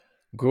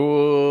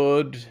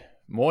Good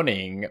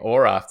morning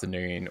or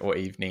afternoon or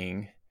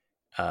evening,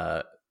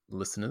 uh,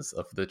 listeners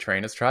of the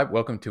Trainers Tribe.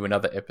 Welcome to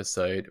another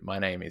episode. My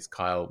name is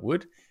Kyle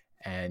Wood,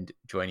 and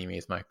joining me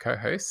is my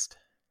co-host.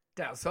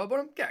 Dale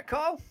Sidebottom, get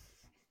Kyle.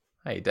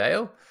 Hey,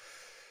 Dale.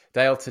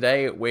 Dale,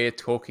 today we're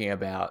talking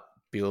about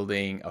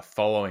building a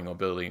following or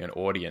building an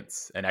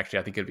audience. And actually,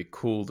 I think it'd be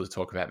cool to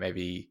talk about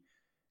maybe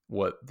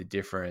what the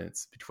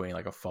difference between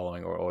like a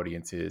following or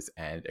audience is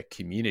and a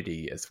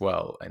community as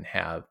well, and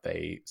how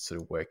they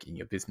sort of work in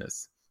your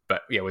business.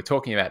 But yeah, we're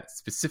talking about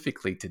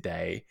specifically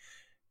today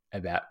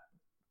about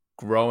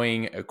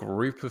growing a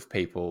group of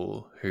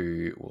people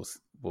who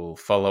will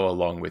follow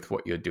along with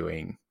what you're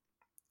doing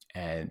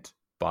and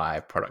buy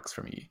products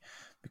from you.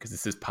 Because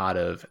this is part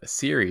of a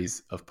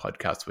series of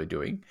podcasts we're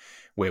doing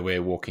where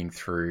we're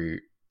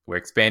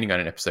expanding on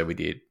an episode we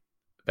did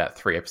about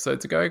 3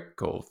 episodes ago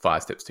called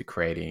 5 Steps to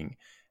Creating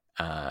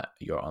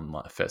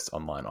your first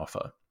online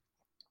offer.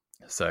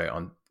 So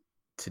on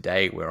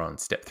today we're on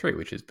step 3,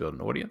 which is build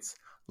an audience.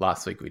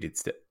 Last week we did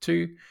step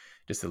 2,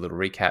 just a little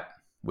recap,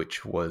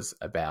 which was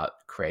about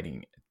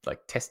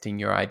testing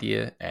your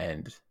idea,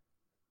 and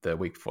the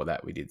week before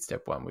that we did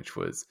step 1, which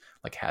was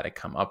like how to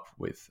come up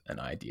with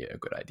a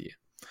good idea.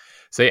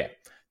 So yeah,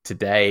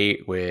 today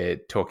we're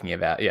talking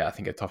about I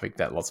think a topic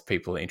that lots of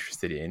people are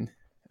interested in.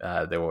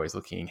 They're always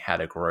looking how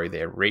to grow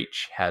their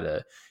reach, how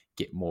to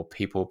get more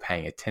people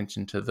paying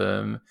attention to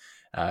them,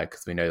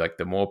 because we know like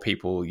the more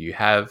people you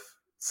have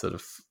sort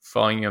of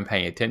following you and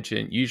paying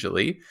attention,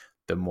 usually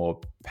the more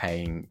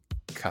paying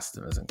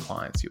customers and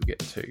clients you'll get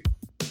too.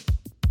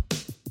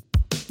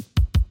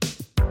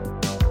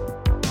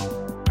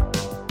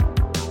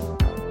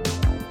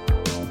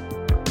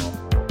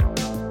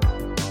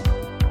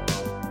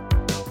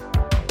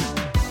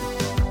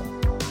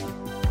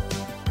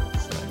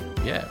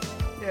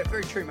 Yeah,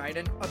 very true, mate.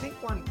 And I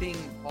think one thing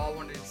I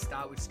wanted to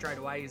start with straight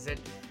away is that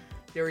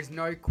there is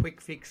no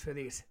quick fix for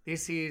this.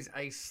 This is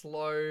a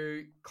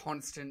slow,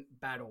 constant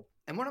battle.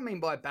 And what I mean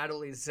by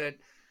battle is that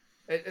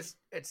it's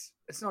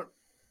not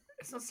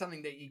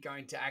something that you're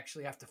going to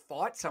actually have to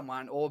fight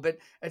someone but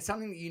it's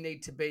something that you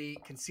need to be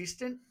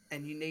consistent,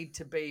 and you need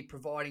to be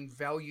providing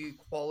value,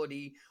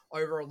 quality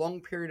over a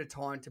long period of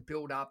time to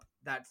build up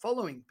that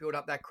following, build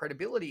up that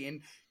credibility,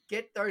 and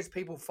get those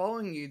people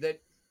following you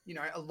that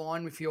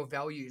align with your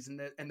values and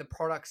the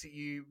products that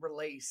you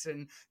release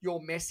and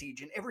your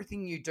message and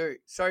everything you do.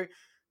 So,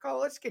 Kyle,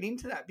 let's get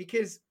into that,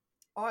 because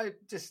I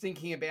just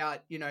thinking about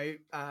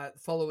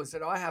followers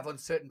that I have on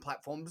certain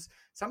platforms.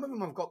 Some of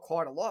them have got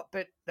quite a lot,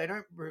 but they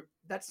don't.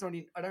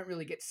 I don't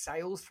really get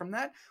sales from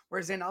that.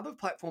 Whereas in other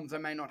platforms, I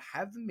may not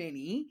have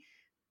many,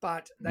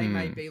 but they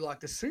may be like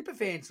the super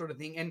fan sort of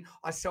thing, and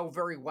I sell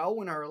very well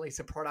when I release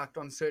a product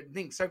on certain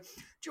things. So do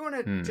you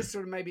want to just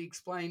sort of maybe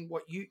explain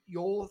what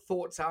your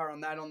thoughts are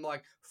on that, on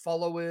like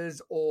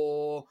followers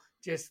or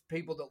just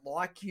people that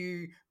like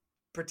you,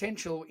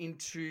 potential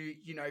into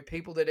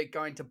people that are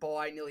going to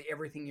buy nearly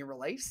everything you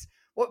release?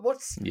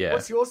 What's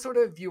your sort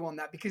of view on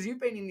that, because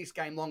you've been in this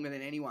game longer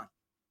than anyone?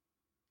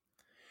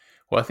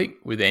 Well, I think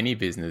with any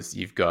business,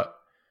 you've got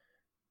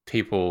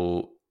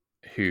people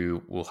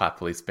who will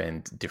happily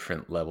spend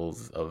different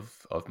levels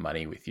of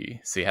money with you.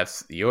 So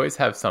you always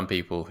have some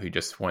people who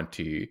just want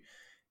to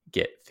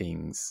get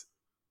things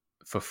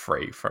for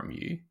free from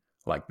you.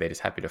 Like they're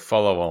just happy to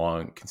follow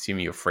along, consume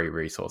your free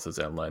resources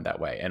and learn that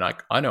way. And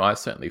I know I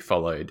certainly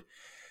followed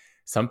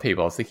some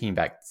people. I was thinking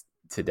back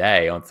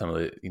today on some of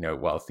the,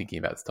 while thinking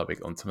about this topic,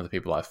 on some of the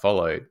people I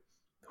followed,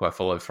 who I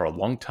followed for a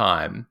long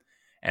time.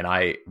 And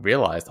I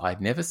realized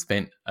I'd never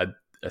spent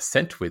a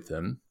cent with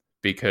them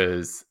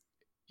because,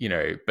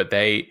 but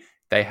they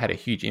had a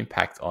huge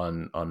impact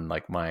on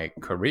like my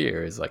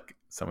career as like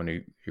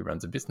someone who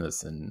runs a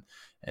business and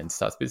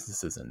starts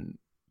businesses and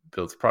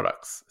builds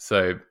products.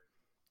 So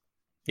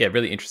yeah,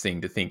 really interesting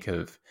to think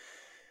of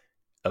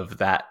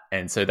that.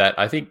 And so that,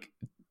 I think,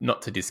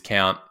 not to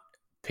discount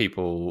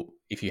people,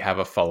 if you have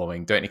a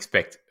following, don't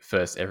expect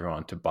first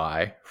everyone to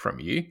buy from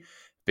you,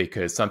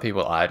 because some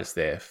people are just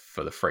there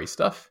for the free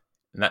stuff.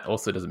 And that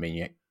also doesn't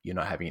mean you're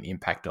not having an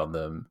impact on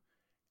them,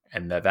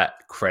 and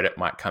that credit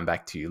might come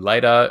back to you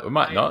later. It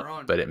might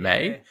not, but it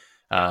may.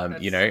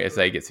 As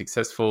they get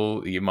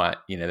successful, they might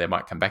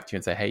come back to you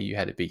and say, hey, you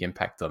had a big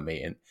impact on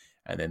me.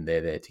 And then they're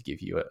there to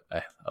give you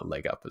a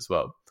leg up as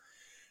well.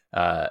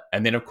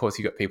 And then, of course,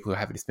 you've got people who are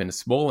happy to spend a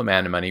small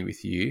amount of money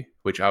with you,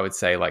 which I would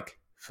say, like,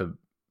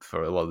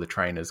 for a lot of the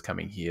trainers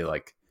coming here,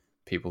 like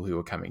people who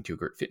are coming to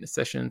group fitness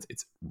sessions,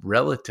 it's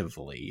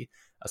relatively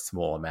a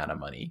small amount of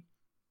money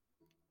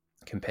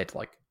compared to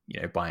like,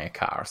 buying a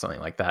car or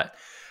something like that.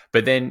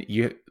 But then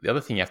the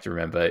other thing you have to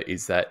remember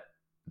is that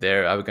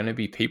there are going to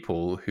be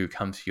people who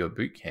come to your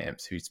boot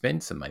camps who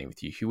spend some money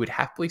with you, who would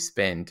happily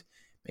spend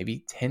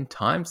maybe 10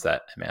 times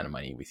that amount of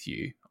money with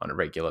you on a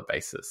regular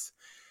basis.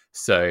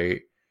 So,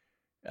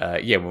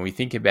 when we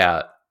think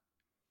about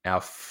our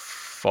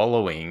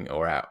following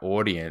or our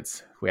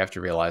audience, we have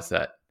to realize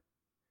that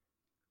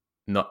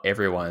not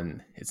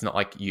everyone, it's not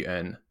like you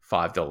earn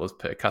 $5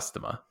 per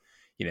customer.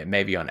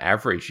 maybe on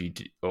average you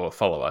do, or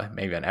follower,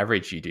 maybe on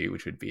average you do,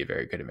 which would be a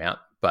very good amount.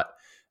 But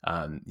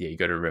you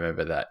got to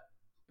remember that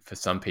for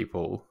some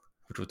people,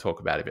 which we'll talk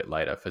about a bit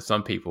later, for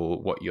some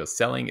people, what you're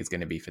selling is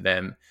going to be for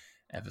them,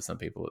 and for some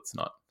people, it's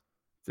not.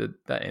 Did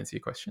that answer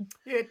your question?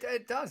 Yeah,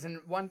 it does. And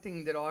one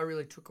thing that I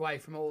really took away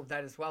from all of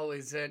that as well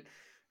is that,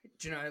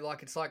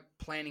 like it's like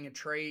planting a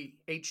tree.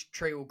 Each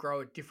tree will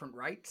grow at different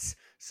rates.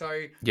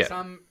 So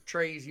some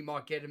trees you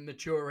might get them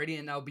mature already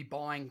and they'll be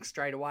buying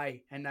straight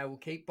away and they will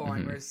keep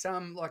buying. Whereas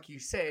some, like you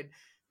said,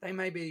 they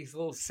may be these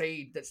little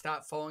seed that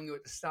start following you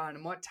at the start and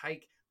it might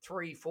take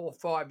 3, 4,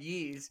 5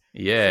 years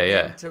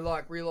to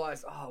like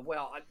realize, oh,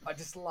 well, I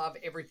just love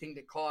everything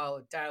that Kyle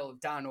or Dale have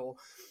done or,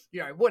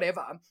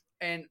 whatever.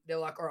 And they're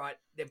like, all right,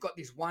 they've got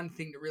this one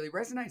thing that really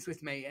resonates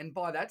with me. And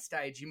by that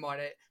stage, you might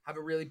have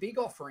a really big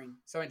offering.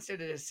 So instead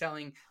of just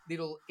selling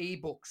little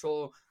ebooks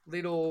or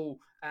little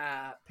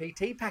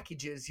PT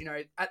packages,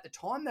 at the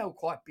time they were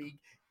quite big.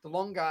 The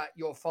longer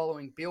your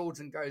following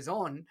builds and goes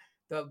on,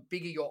 the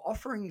bigger your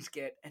offerings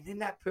get. And then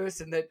that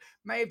person that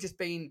may have just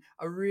been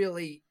a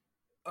really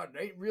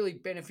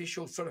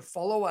beneficial sort of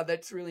follower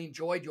that's really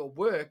enjoyed your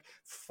work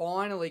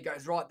finally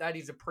goes, right, that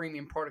is a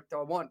premium product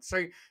I want.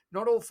 So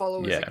not all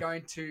followers are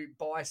going to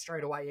buy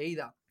straight away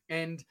either.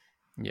 And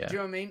do you know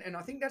what I mean? And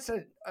I think that's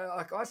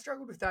I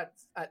struggled with that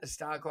at the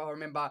start. I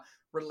remember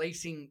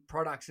releasing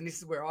products, and this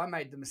is where I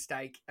made the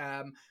mistake.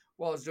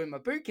 While I was doing my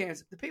boot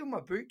camps, the people in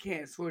my boot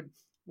camps would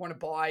want to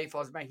buy, if I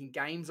was making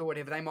games or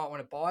whatever, they might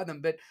want to buy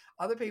them, but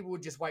other people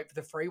would just wait for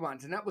the free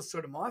ones. And that was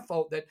sort of my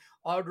fault, that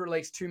I would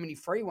release too many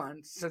free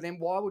ones. So then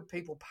why would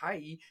people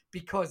pay?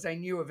 Because they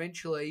knew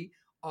eventually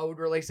I would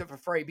release it for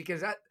free,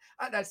 because at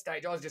that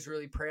stage I was just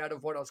really proud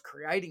of what I was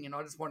creating and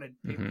I just wanted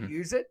people to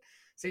use it.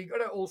 So you got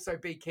to also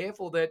be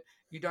careful that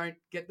you don't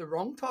get the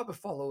wrong type of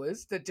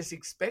followers that just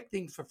expect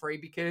things for free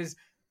because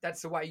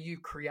that's the way you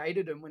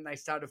created them when they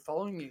started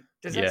following you.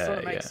 Does that sort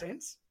of make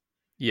sense?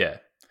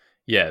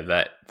 Yeah,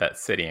 that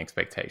setting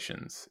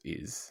expectations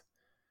is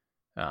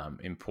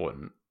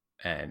important,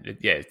 and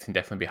it can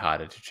definitely be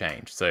harder to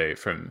change. So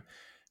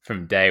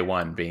from day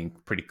one, being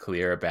pretty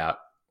clear about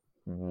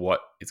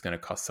what is going to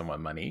cost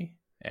someone money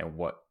and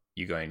what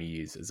you're going to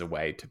use as a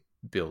way to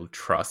build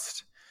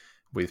trust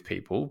with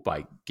people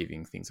by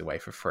giving things away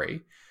for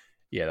free.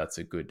 Yeah, that's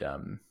a good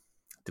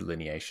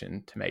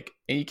delineation to make.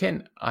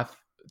 And I've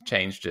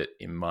changed it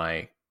in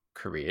my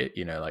career,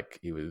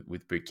 like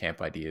with boot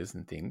camp ideas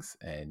and things,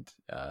 and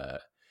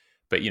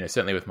but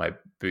certainly with my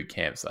boot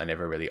camps I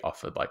never really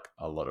offered like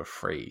a lot of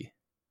free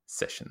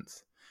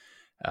sessions,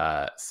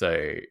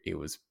 so it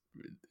was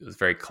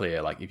very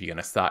clear, like, if you're going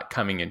to start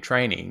coming and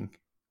training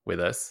with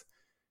us,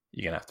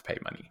 you're going to have to pay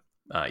money.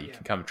 You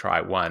can come try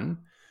one,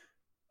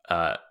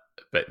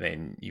 but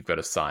then you've got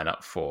to sign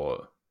up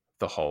for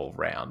the whole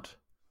round,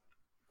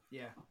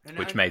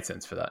 which made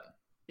sense for that.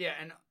 Yeah,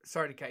 and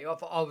sorry to cut you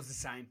off. I was the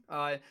same.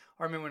 I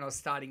remember when I was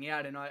starting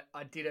out, and I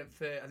did it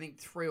for, I think,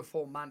 3 or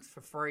 4 months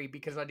for free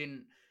because I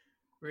didn't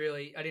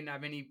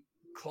have any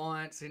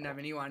clients, didn't have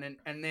anyone.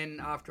 And then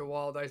after a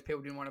while, those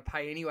people didn't want to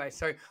pay anyway.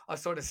 So I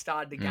sort of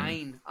started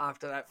again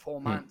after that 4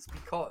 months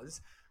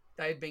because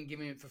they'd been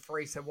giving it for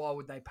free. So why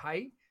would they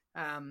pay?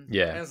 And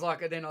it was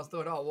like, then I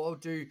thought, oh, well, I'll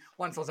do,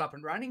 once I was up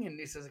and running, and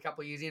this is a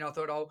couple of years in, I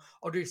thought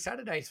I'll do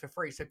Saturdays for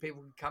free so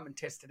people can come and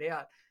test it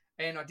out.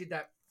 And I did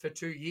that for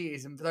 2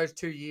 years. And for those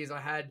 2 years, I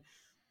had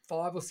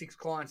 5 or 6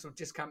 clients who would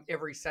just come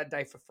every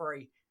Saturday for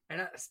free. And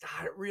at the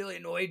start, it really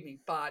annoyed me.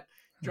 But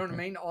do you know what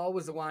I mean? I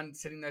was the one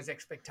setting those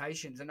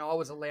expectations and I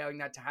was allowing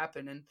that to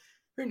happen. And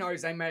who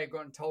knows, they may have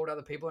gone and told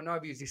other people. I know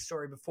I've used this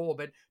story before,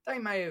 but they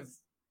may have,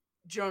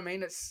 do you know what I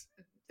mean?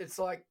 It's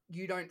like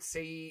you don't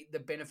see the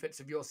benefits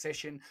of your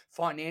session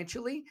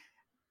financially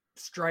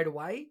straight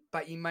away,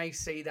 but you may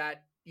see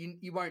that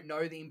you won't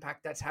know the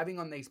impact that's having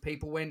on these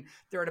people when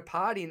they're at a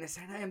party and they're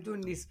saying, hey, I'm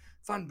doing this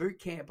fun boot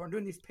camp, or I'm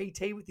doing this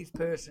PT with this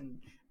person.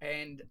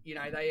 And,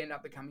 they end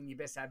up becoming your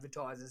best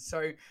advertisers.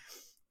 So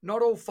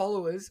not all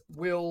followers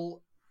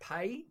will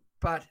pay,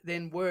 but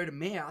then word of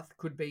mouth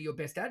could be your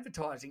best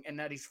advertising, and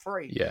that is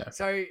free. Yeah.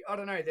 So I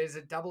don't know, there's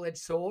a double-edged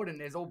sword, and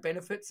there's all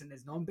benefits and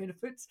there's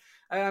non-benefits.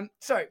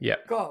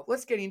 Kyle,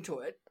 let's get into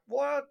it.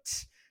 What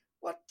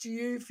do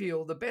you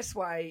feel the best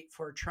way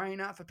for a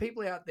trainer, for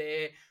people out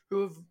there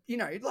who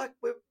have, like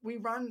we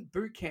run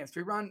boot camps,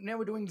 now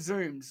we're doing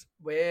Zooms,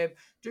 we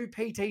do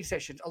PT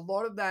sessions. A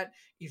lot of that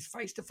is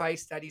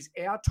face-to-face. That is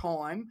our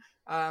time.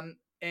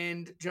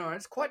 And,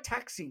 it's quite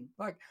taxing.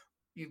 Like,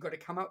 you've got to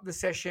come up with the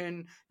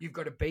session. You've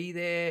got to be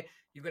there.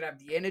 You've got to have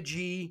the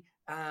energy.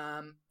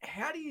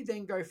 How do you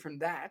then go from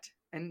that?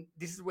 And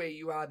this is where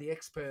you are the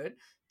expert,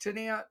 to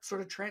now sort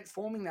of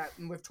transforming that.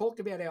 And we've talked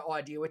about our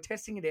idea. We're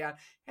testing it out.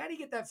 How do you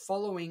get that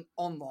following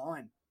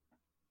online?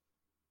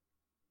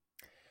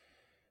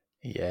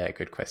 Yeah,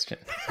 good question.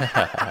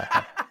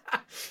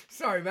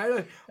 Sorry,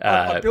 mate.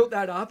 I built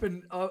that up,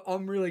 and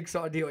I'm really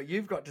excited to hear what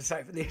you've got to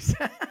say for this.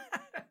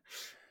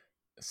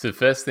 So the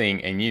first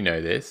thing, and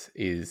this,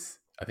 is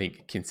I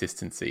think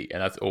consistency.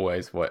 And that's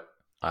always what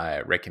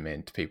I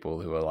recommend to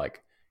people who are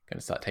like going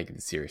to start taking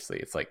this seriously.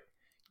 It's like,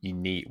 you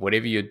need,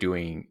 whatever you're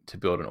doing to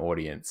build an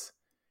audience,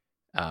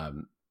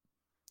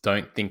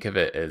 don't think of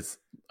it as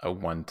a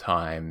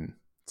one-time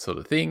sort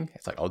of thing.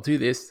 It's like, I'll do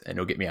this and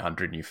it'll get me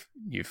 100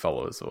 new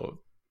followers or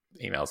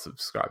email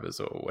subscribers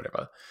or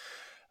whatever.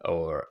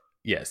 Or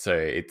so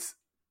it's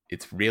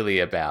really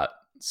about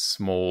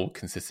small,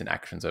 consistent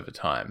actions over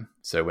time.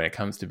 So when it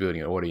comes to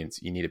building an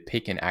audience, you need to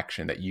pick an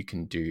action that you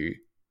can do,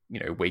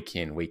 week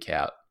in, week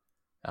out,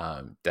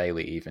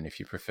 daily, even if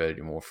you prefer to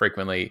do more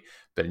frequently,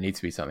 but it needs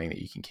to be something that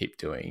you can keep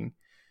doing.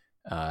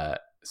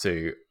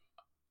 So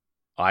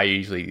I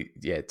usually,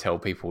 tell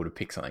people to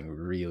pick something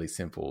really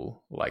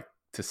simple, like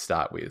to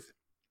start with.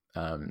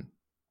 The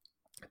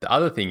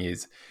other thing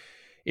is,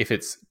 if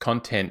it's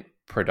content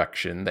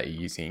production that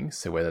you're using,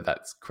 so whether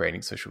that's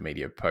creating social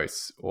media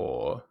posts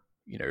or,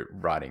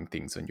 writing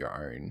things on your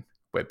own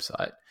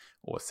website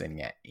or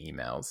sending out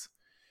emails,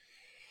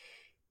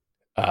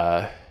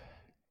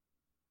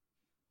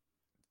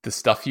 the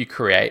stuff you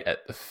create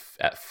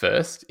at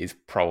first is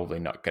probably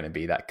not going to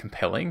be that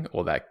compelling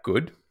or that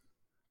good.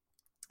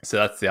 So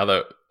that's the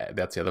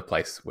other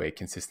place where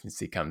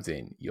consistency comes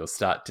in. You'll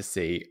start to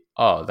see,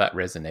 oh, that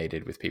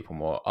resonated with people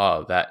more.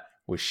 Oh, that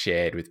was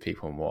shared with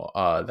people more.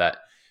 Oh, that,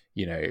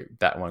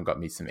 that one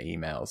got me some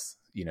emails,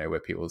 where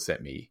people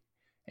sent me.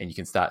 And you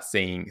can start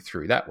seeing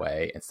through that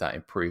way and start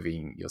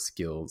improving your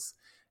skills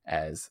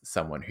as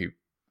someone who,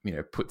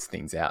 puts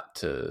things out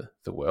to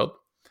the world.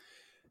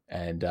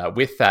 And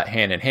with that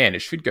hand in hand,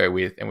 it should go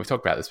with, and we've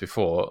talked about this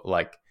before,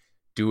 like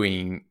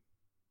doing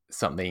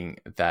something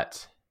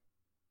that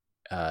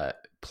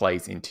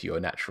plays into your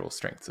natural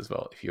strengths as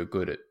well. If you're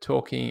good at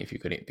talking, if you're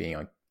good at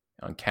being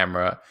on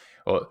camera,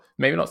 or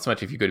maybe not so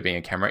much if you're good at being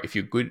on camera, if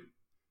you're good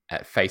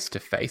at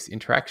face-to-face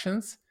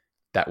interactions,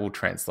 that will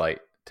translate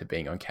to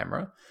being on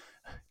camera.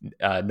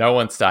 No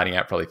one starting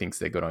out probably thinks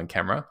they're good on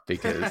camera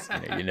because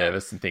you're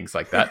nervous and things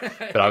like that.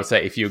 But I would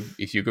say if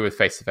you're good with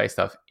face-to-face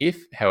stuff,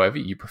 if, however,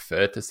 you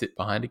prefer to sit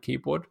behind a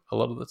keyboard a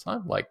lot of the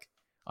time, like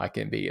I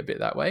can be a bit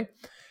that way,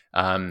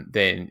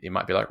 then it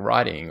might be like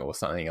writing or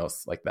something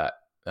else like that.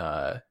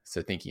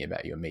 So thinking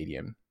about your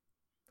medium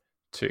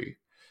too.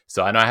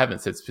 So I know I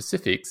haven't said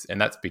specifics, and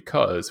that's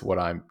because what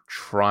I'm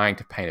trying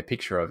to paint a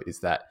picture of is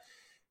that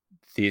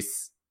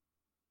this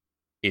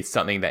is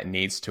something that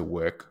needs to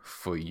work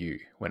for you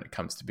when it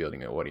comes to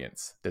building an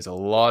audience. There's a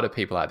lot of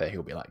people out there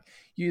who'll be like,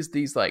 use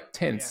these like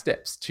 10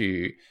 steps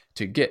to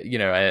get,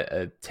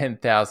 a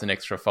 10,000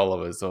 extra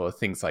followers or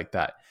things like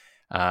that.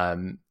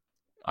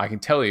 I can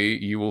tell you,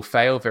 you will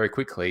fail very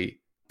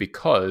quickly,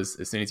 because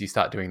as soon as you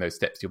start doing those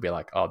steps, you'll be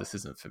like, oh, this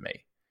isn't for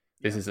me.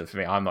 This isn't for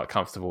me. I'm not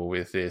comfortable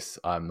with this.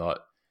 I'm not,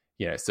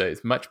 so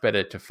it's much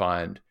better to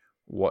find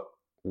what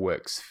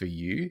works for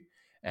you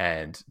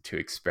and to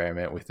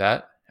experiment with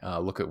that.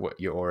 Look at what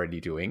you're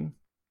already doing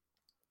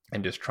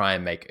and just try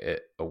and make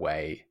it a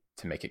way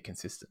to make it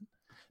consistent.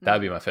 That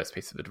would be my first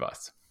piece of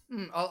advice.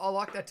 I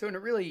like that too. And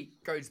it really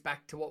goes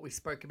back to what we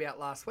spoke about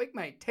last week,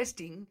 mate.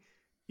 Testing,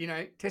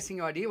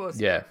 testing idea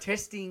was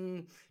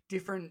testing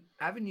different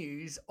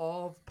avenues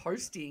of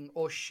posting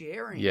or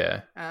sharing.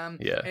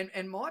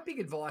 And my big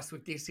advice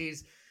with this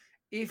is,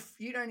 if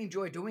you don't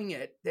enjoy doing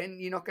it, then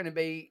you're not going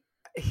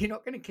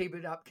to keep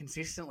it up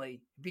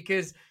consistently,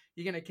 because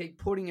you're going to keep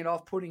putting it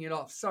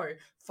off. So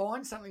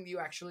find something that you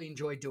actually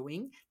enjoy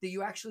doing, that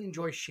you actually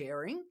enjoy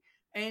sharing,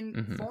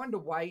 and find a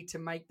way to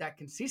make that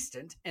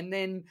consistent. And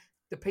then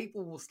the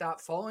people will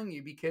start following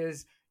you,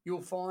 because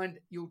you'll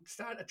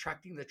start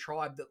attracting the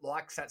tribe that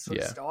likes that sort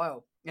of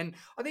style. And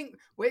I think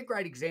we're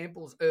great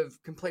examples of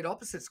complete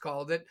opposites,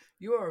 Kyle, that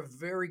you are a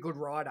very good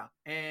writer.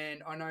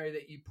 And I know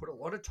that you put a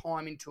lot of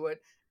time into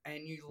it,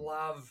 and you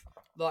love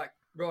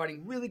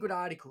writing really good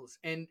articles,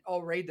 and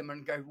I'll read them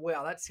and go,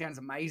 wow, that sounds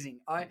amazing.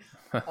 I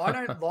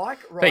don't like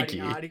writing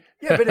articles.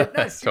 Yeah,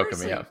 but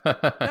seriously. Me up.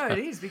 No, it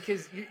is,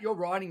 because your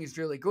writing is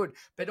really good.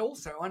 But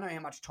also, I know how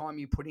much time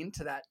you put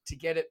into that to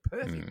get it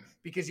perfect,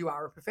 because you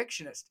are a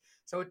perfectionist.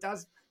 So it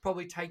does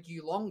probably take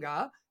you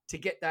longer to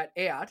get that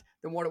out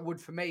than what it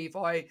would for me if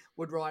I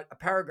would write a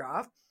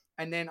paragraph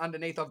and then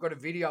underneath I've got a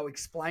video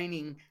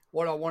explaining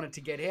what I wanted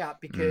to get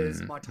out,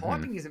 because my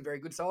typing isn't very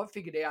good. So I've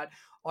figured out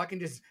I can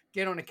just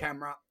get on a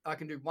camera. I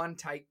can do one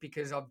take,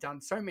 because I've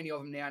done so many of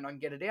them now, and I can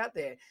get it out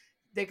there.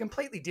 They're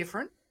completely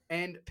different,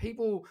 and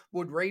people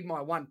would read my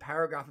one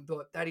paragraph and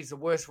thought that is the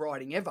worst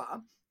writing ever.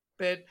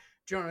 But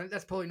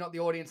that's probably not the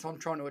audience I'm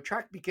trying to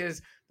attract,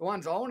 because the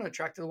ones I want to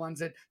attract are the ones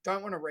that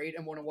don't want to read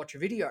and want to watch a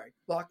video,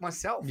 like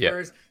myself. Yep.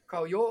 Whereas,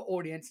 Kyle, your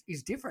audience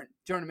is different.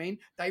 Do you know what I mean?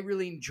 They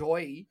really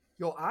enjoy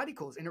your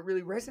articles, and it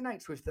really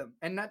resonates with them.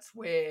 And that's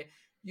where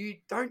you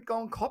don't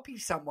go and copy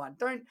someone.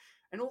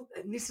 And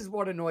this is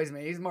what annoys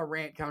me. Here's my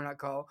rant coming up,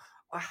 Kyle.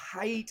 I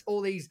hate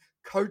all these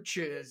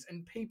coaches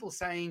and people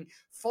saying,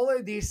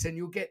 follow this and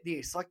you'll get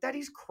this. Like, that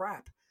is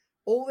crap.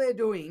 All they're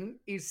doing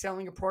is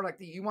selling a product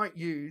that you won't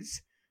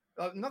use.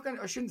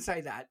 I shouldn't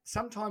say that.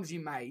 Sometimes you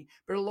may,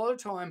 but a lot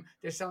of time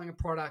they're selling a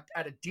product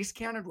at a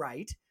discounted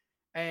rate,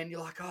 and you're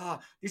like, oh,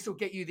 this will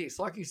get you this.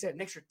 Like you said,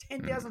 an extra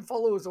 10,000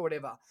 followers or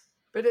whatever.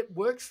 But it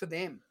works for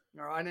them,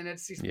 all right? And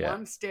it's this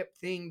one-step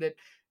thing that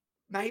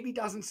maybe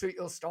doesn't suit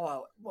your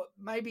style.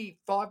 Maybe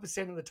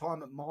 5% of the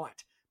time it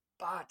might.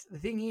 But the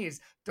thing is,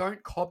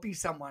 don't copy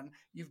someone.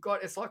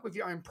 It's like with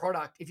your own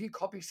product. If you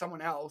copy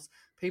someone else,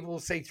 people will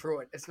see through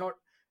it. It's not,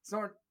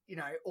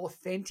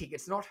 authentic.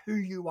 It's not who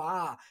you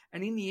are.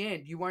 And in the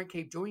end, you won't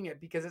keep doing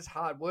it because it's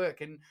hard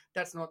work and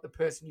that's not the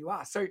person you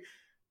are. So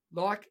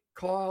like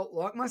Kyle,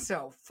 like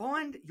myself,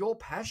 find your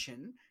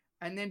passion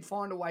and then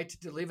find a way to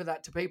deliver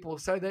that to people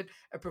so that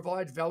it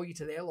provides value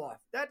to their life.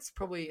 That's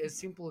probably as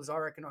simple as I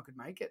reckon I could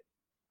make it.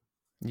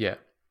 Yeah.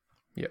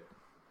 Yep.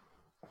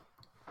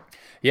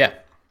 Yeah.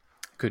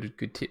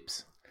 Good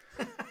tips.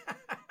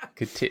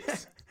 Good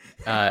tips.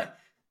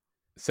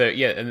 So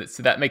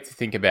that makes you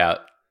think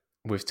about,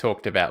 we've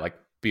talked about like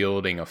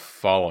building a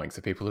following.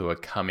 So people who are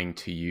coming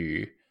to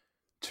you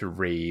to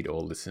read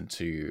or listen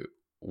to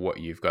what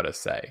you've got to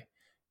say.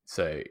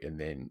 So, and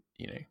then,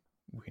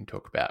 we can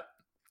talk about,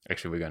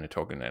 actually, we're going to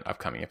talk in an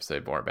upcoming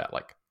episode more about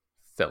like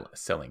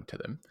selling to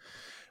them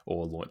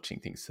or launching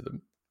things to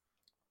them.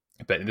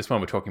 But in this one,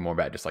 we're talking more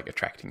about just like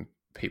attracting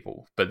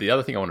people. But the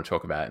other thing I want to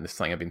talk about, and this is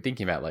something I've been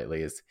thinking about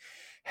lately, is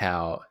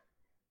how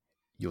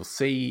you'll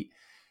see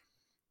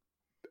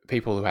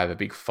people who have a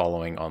big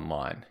following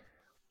online.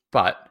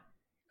 But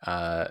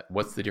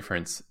what's the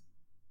difference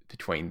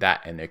between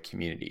that and their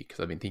community? Because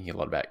I've been thinking a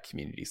lot about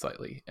communities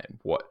lately and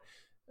what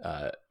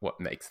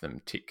makes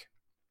them tick,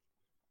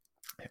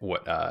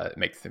 what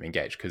makes them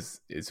engage.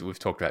 Because as we've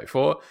talked about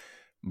before,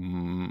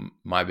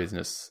 my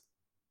business,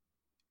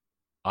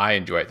 I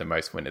enjoy it the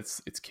most when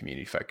it's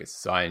community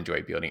focused. So I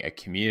enjoy building a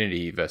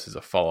community versus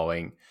a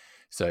following.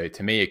 So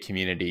to me, a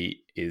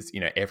community is,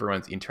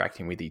 everyone's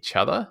interacting with each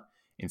other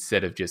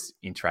instead of just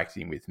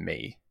interacting with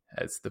me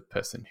as the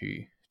person who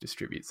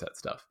distributes that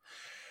stuff.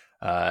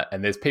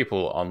 And there's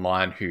people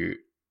online who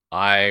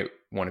I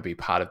want to be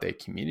part of their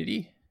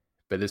community,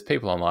 but there's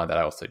people online that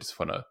I also just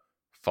want to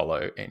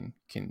follow and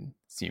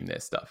consume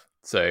their stuff.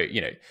 So,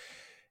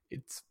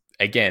 it's,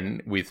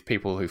 again, with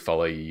people who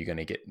follow you, you're going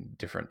to get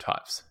different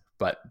types.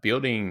 But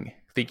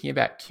thinking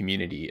about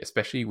community,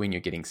 especially when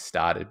you're getting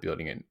started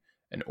building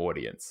an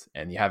audience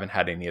and you haven't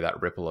had any of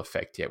that ripple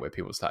effect yet where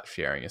people start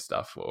sharing your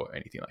stuff or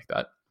anything like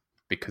that,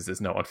 because there's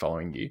no one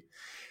following you,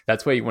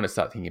 that's where you want to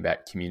start thinking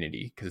about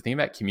community. Because the thing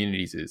about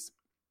communities is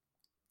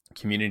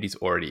communities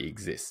already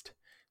exist.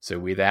 So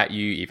without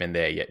you even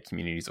there yet,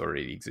 communities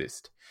already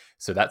exist.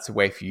 So that's a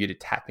way for you to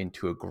tap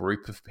into a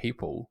group of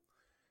people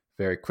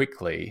very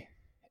quickly.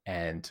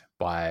 And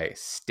by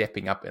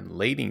stepping up and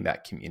leading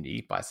that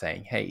community by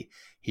saying, hey,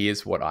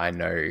 here's what I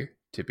know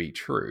to be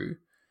true.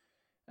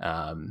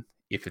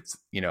 If it's,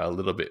 a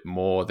little bit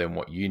more than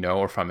what you know,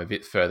 or if I'm a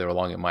bit further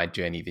along in my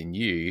journey than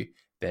you,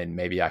 then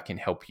maybe I can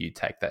help you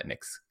take that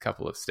next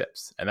couple of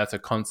steps. And that's a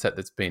concept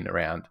that's been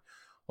around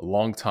a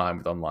long time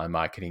with online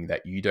marketing,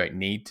 that you don't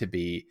need to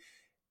be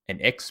an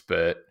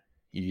expert.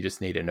 You just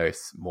need to know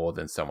more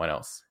than someone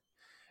else.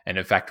 And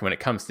in fact, when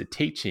it comes to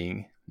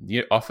teaching,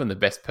 you're often the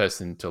best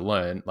person to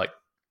learn.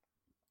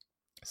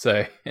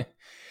 So,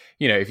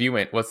 if you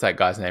went, what's that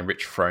guy's name?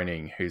 Rich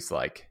Froning, who's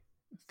like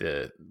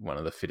one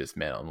of the fittest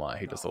men online,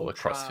 who does all the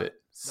CrossFit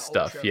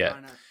stuff.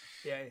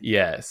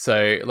 Yeah.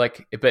 So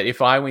but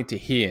if I went to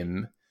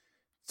him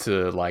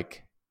to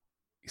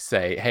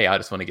say, hey, I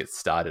just want to get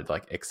started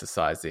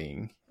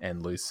exercising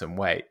and lose some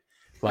weight,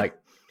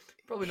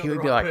 probably not he would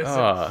the be right like, person.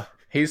 oh,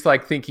 he's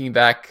thinking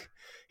back.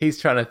 He's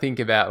trying to think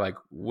about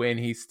when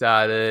he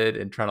started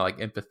and trying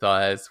to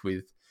empathize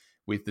with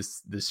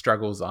the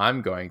struggles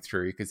I'm going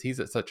through, because he's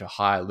at such a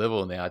high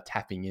level now,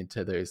 tapping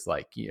into those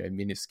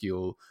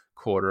minuscule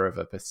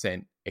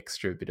 0.25%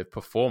 extra bit of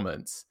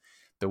performance.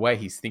 The way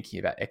he's thinking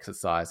about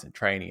exercise and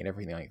training and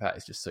everything like that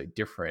is just so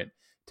different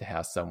to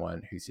how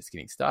someone who's just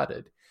getting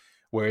started.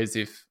 Whereas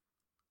if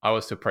I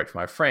was to approach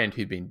my friend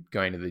who'd been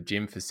going to the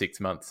gym for 6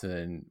 months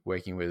and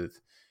working with,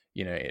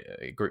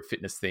 a group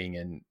fitness thing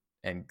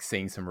and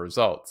seeing some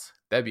results,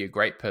 that'd be a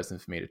great person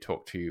for me to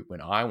talk to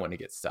when I want to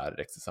get started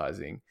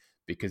exercising,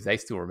 because they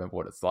still remember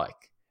what it's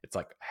like. It's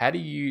like, how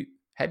did you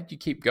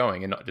keep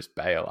going and not just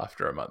bail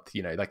after a month?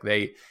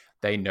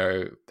 They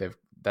know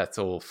that's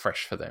all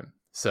fresh for them.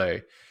 So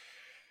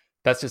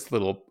that's just a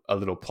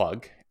little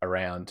plug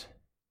around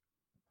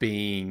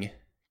being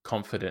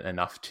confident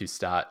enough to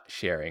start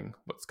sharing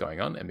what's going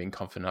on and being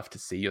confident enough to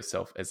see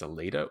yourself as a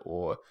leader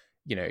or,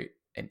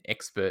 an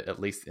expert, at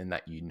least in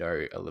that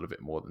a little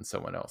bit more than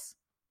someone else.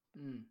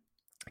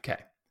 Okay.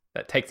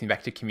 That takes me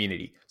back to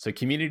community. So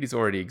communities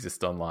already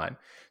exist online.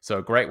 So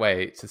a great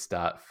way to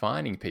start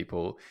finding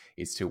people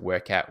is to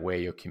work out where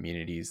your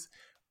communities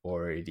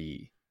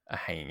already are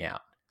hanging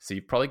out. So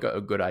you've probably got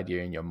a good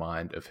idea in your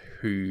mind of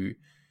who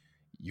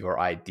your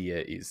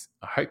idea is.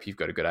 I hope you've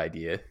got a good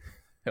idea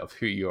of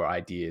who your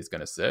idea is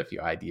going to serve,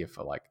 your idea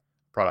for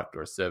product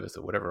or a service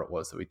or whatever it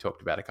was that we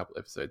talked about a couple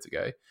episodes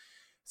ago.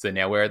 So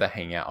now where are they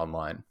hanging out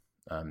online?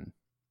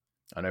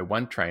 I know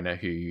one trainer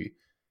who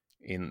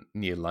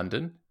near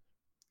London,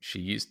 she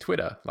used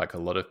Twitter. A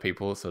lot of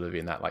people sort of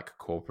in that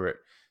corporate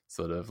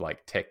sort of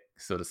tech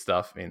sort of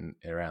stuff in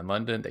around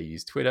London, they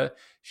use Twitter.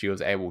 She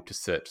was able to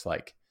search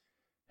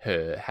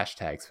her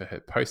hashtags for her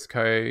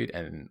postcode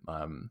and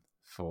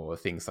for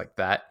things like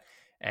that,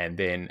 and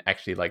then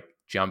actually like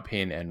jump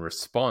in and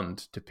respond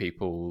to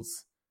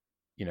people's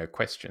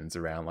questions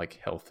around like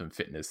health and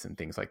fitness and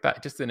things like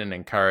that, just in an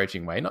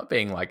encouraging way, not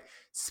being like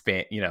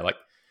like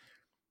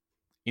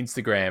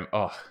Instagram.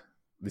 Oh,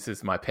 this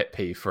is my pet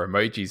peeve for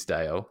emojis,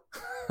 Dale.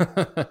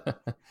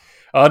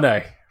 Oh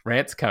no,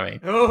 rant's coming.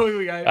 Oh, here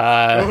we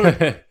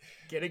go.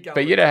 Get it going.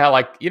 But you know how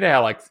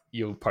like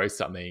you'll post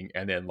something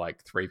and then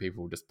like 3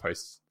 people just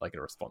post like a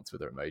response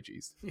with their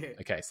emojis. Yeah.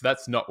 Okay, so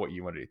that's not what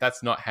you want to do.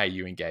 That's not how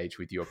you engage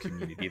with your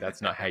community.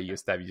 That's not how you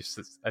establish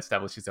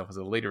yourself as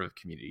a leader of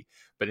the community.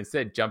 But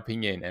instead,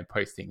 jumping in and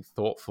posting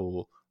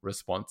thoughtful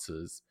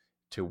responses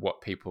to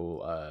what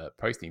people are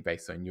posting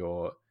based on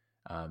your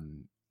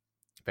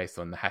based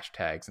on the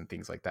hashtags and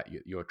things like that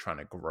you're trying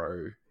to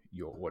grow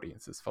your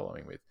audience's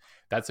following with.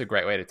 That's a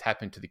great way to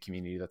tap into the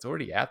community that's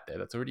already out there,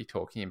 that's already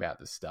talking about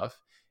this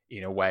stuff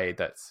in a way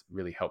that's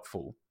really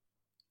helpful.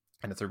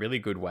 And it's a really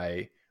good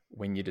way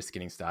when you're just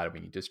getting started,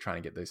 when you're just trying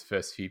to get those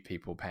first few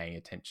people paying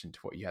attention to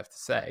what you have to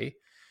say.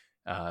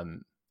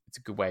 It's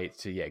a good way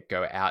to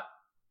go out,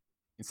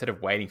 instead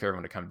of waiting for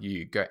everyone to come to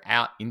you, go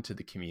out into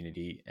the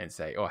community and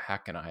say, oh, how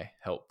can I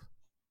help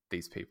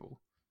these people?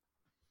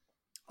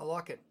 I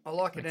like it.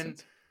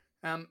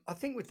 And I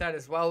think with that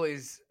as well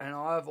is, and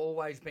I've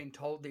always been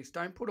told this,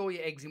 don't put all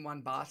your eggs in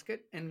one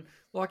basket. And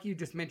like you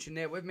just mentioned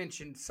there, we've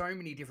mentioned so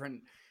many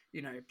different,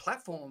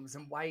 platforms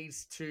and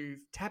ways to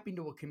tap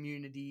into a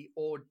community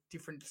or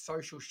different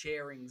social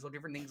sharings or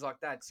different things like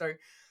that. So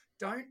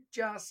don't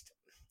just,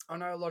 I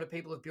know a lot of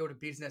people have built a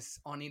business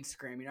on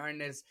Instagram,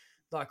 and there's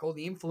like all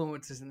the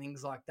influencers and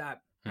things like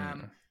that.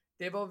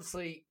 They've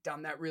obviously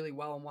done that really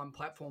well on one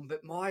platform.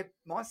 But my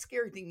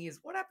scary thing is,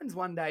 what happens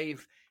one day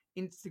if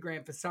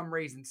Instagram for some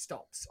reason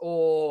stops,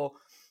 or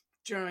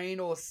do you know what I mean?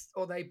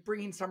 Or they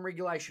bring in some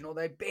regulation, or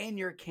they ban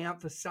your account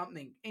for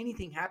something.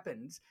 Anything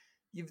happens,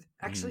 you've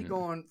actually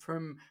gone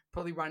from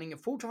probably running a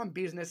full-time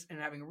business and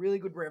having a really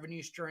good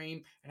revenue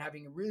stream and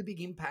having a really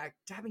big impact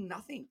to having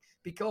nothing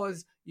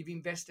because you've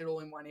invested all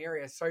in one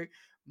area. So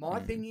my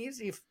thing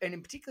is,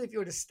 and particularly if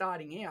you're just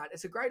starting out,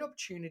 it's a great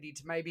opportunity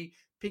to maybe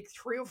pick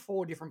 3 or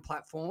 4 different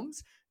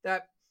platforms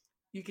that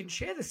you can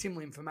share the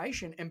similar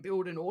information and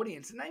build an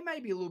audience. And they may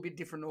be a little bit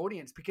different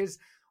audience, because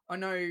I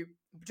know,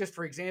 just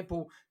for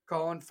example,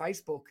 go on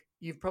Facebook,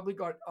 you've probably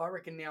got, I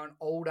reckon now, an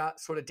older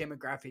sort of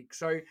demographic.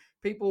 So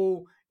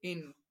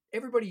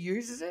everybody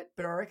uses it,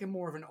 but I reckon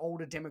more of an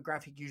older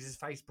demographic uses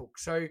Facebook.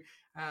 So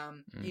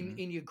in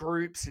your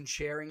groups and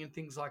sharing and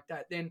things like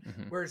that. Then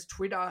whereas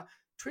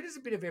Twitter's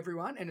a bit of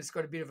everyone and it's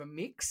got a bit of a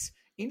mix.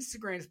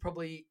 Instagram is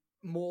probably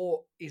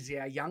is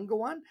our younger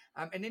one.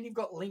 And then you've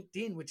got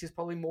LinkedIn, which is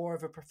probably more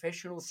of a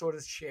professional sort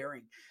of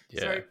sharing.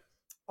 Yeah. So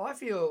I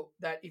feel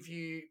that if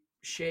you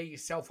share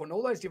yourself on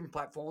all those different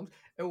platforms,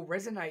 it will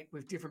resonate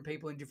with different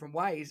people in different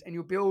ways, and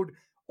you'll build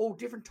all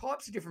different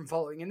types of different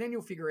following. And then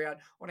you'll figure out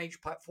on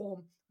each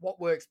platform what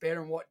works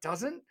better and what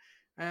doesn't.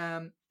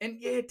 And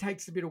yeah, it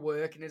takes a bit of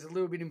work and there's a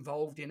little bit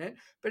involved in it,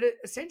 but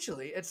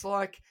essentially it's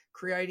like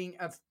creating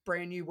a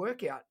brand new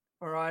workout.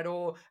 All right,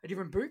 or a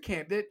different boot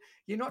camp, that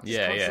you're not just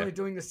constantly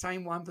doing the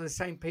same one for the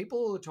same people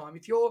all the time.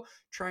 If you're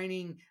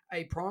training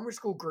a primary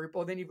school group,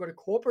 or then you've got a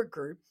corporate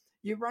group,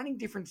 you're running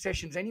different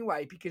sessions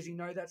anyway, because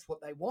that's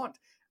what they want.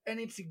 And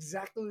it's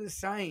exactly the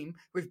same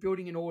with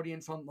building an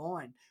audience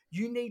online.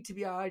 You need to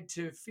be able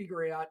to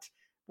figure out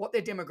what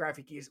their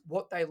demographic is,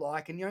 what they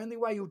like. And the only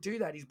way you'll do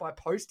that is by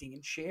posting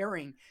and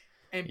sharing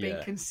and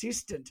being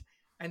consistent.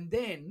 And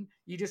then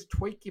you just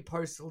tweak your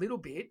posts a little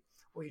bit,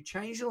 or you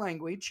change the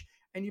language,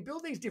 and you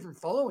build these different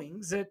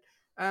followings that,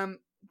 do you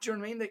know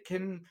what I mean? That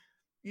can,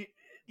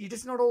 you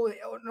just not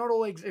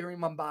all eggs are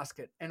in one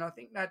basket. And I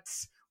think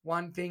that's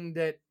one thing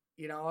that,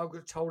 I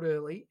got told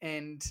early,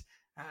 and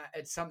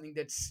it's something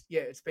that's,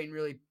 it's been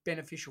really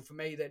beneficial for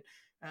me, that,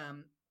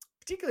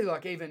 particularly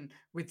like even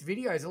with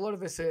videos, a lot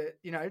of us are,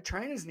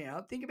 trainers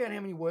now. Think about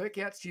how many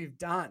workouts you've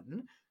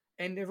done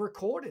and they're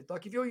recorded.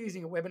 Like if you're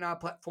using a webinar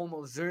platform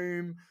or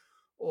Zoom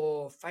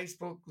or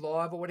Facebook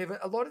Live or whatever,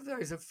 a lot of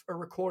those are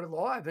recorded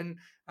live. And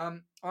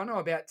I know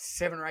about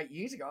 7 or 8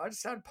 years ago, I just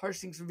started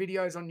posting some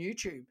videos on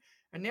YouTube.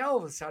 And now all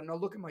of a sudden I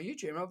look at my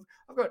YouTube and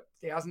I've got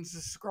thousands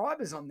of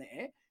subscribers on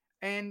there.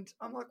 And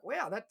I'm like,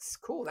 wow, that's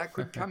cool. That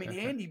could come in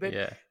handy.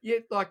 But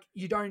yet, like,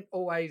 you don't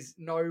always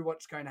know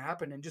what's going to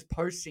happen, and just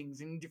post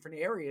things in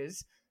different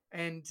areas.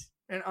 And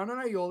I don't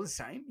know, you're the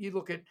same. You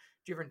look at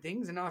different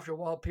things, and after a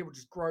while, people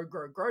just grow,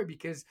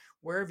 because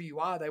wherever you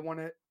are, they want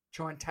to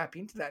try and tap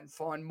into that and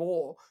find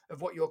more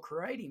of what you're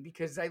creating,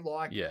 because they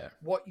like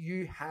what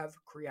you have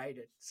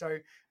created. So,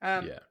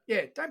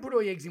 don't put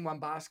all your eggs in one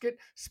basket.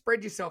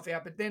 Spread yourself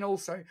out, but then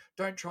also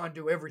don't try and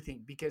do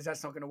everything, because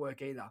that's not going to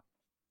work either.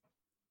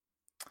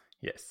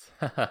 Yes.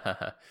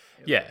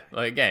 Yeah.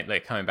 Like, again,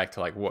 like coming back to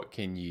like, what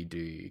can you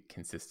do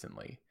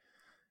consistently?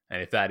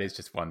 And if that is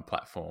just one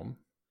platform,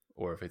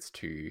 or if it's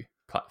 2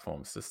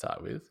 platforms to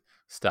start with,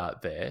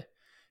 start there,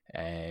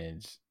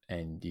 and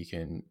you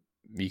can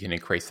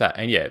increase that.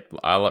 And yeah,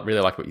 I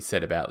really like what you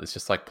said about it's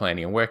just like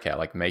planning a workout.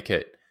 Like make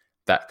it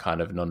that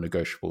kind of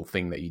non-negotiable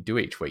thing that you do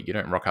each week. You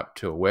don't rock up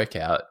to a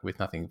workout with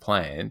nothing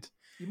planned.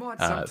 You might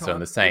sometimes. So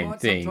on the same you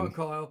might thing, sometime,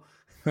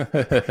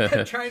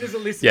 Kyle. Trainers are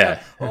listening.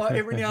 Yeah. Oh,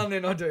 every now and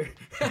then I do.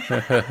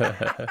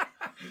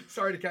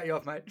 Sorry to cut you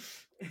off, mate.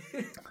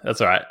 That's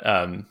all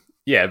right.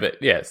 Yeah,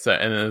 but yeah, so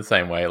and in the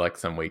same way, like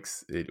some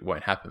weeks it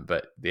won't happen.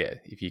 But yeah,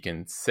 if you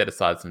can set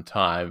aside some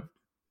time,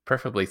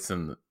 preferably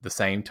the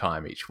same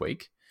time each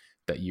week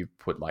that you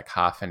put like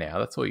half an hour,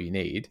 that's all you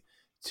need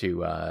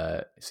to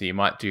so you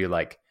might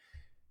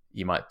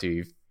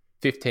do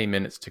 15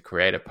 minutes to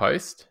create a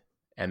post,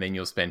 and then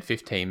you'll spend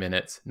 15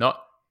 minutes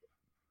not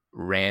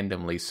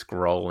randomly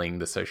scrolling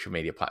the social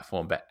media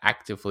platform, but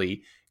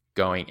actively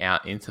going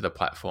out into the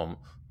platform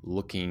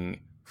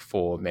looking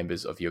for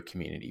members of your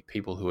community,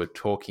 people who are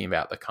talking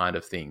about the kind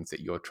of things that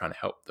you're trying to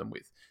help them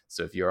with.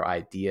 So if your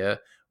idea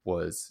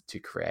was to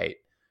create,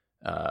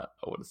 I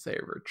want to say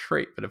a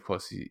retreat, but of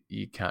course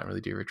you can't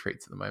really do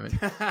retreats at the moment.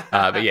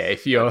 But yeah,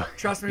 if you're...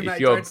 Trust me,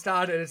 mate, don't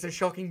start it. It's a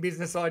shocking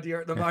business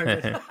idea at the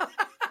moment.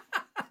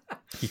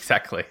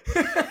 Exactly.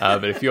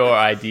 But if your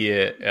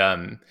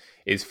idea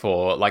is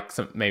for like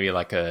maybe a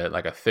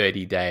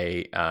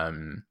 30-day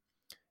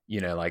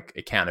like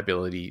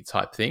accountability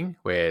type thing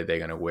where they're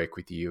going to work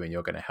with you and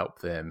you're going to help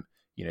them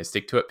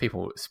stick to it.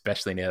 People,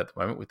 especially now at the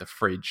moment with the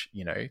fridge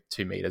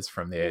 2 meters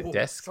from their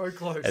desk, so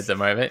close at the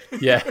moment,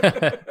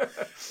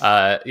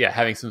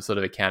 having some sort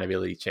of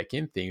accountability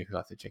check-in thing, you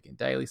have to check in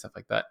daily, stuff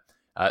like that.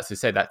 So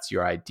say that's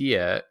your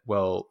idea.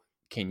 Well,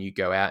 can you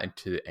go out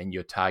and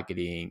you're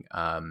targeting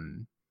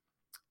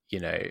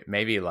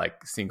maybe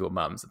like single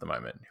mums at the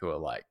moment who are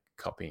like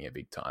copying it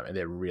big time and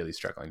they're really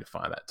struggling to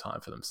find that time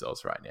for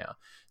themselves right now.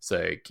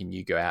 So can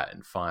you go out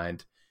and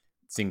find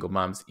single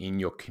mums in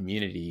your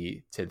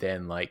community to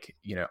then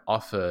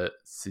offer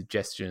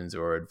suggestions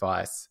or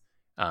advice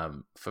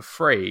for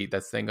free?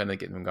 That's then going to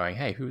get them going,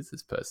 hey, who is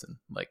this person?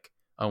 Like,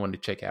 I want to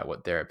check out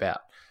what they're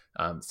about.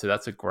 So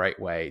that's a great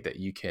way that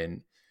you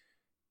can,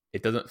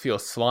 it doesn't feel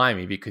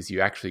slimy because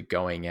you're actually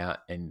going out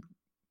and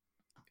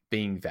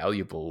being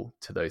valuable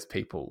to those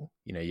people.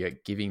 You're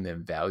giving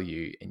them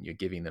value and you're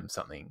giving them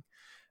something.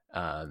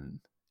 And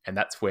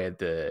that's where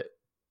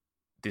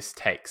this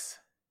takes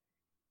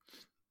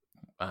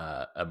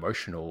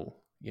emotional,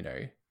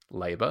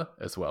 labor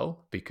as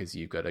well, because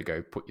you've got to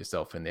go put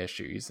yourself in their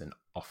shoes and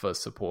offer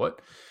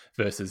support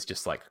versus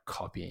just like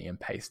copying and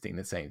pasting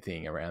the same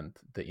thing around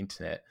the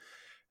internet.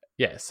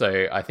 Yeah,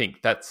 so I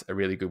think that's a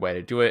really good way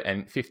to do it.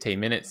 And 15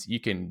 minutes, you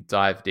can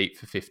dive deep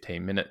for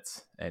 15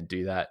 minutes and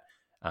do that.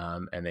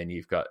 And then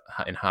you've got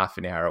in half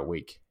an hour a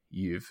week,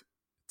 you've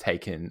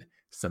taken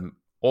some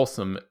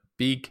awesome,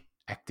 big,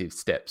 active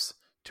steps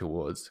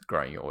towards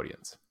growing your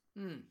audience.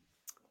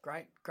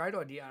 Great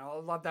idea. I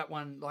love that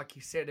one, like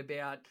you said,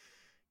 about,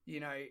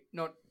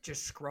 not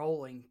just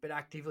scrolling, but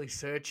actively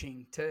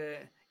searching to,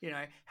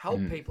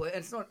 help people.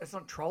 It's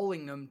not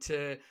trolling them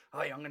to, oh,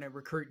 I'm going to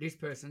recruit this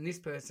person.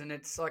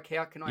 It's like,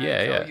 how can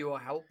I tell you or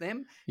help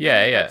them?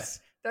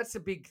 That's the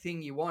big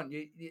thing you want.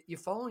 You're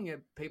following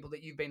people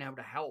that you've been able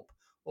to help,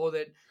 or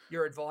that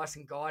your advice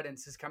and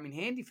guidance has come in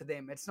handy for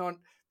them. It's not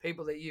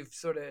people that you've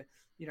sort of,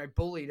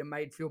 bullied and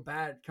made feel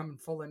bad. Come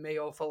and follow me,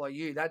 I'll follow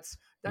you. That's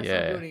not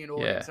building an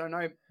audience. I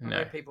know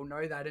people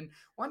know that. And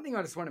one thing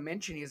I just want to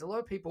mention is a lot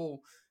of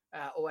people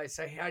always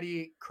say, how do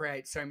you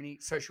create so many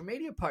social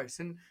media posts?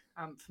 And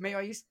for me,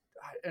 I used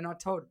to have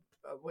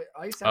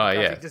a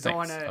graphic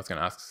designer. Thanks. I was going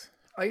to ask.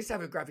 I used to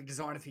have a graphic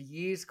designer for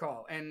years,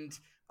 Kyle, and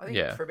I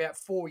think for about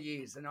 4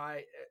 years, and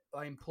I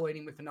employed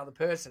him with another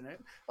person. It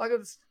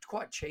was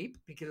quite cheap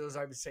because it was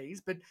overseas,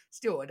 but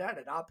still, it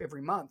added up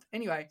every month.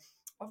 Anyway,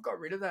 I've got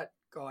rid of that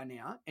guy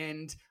now,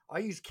 and I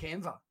use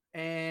Canva.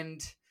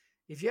 And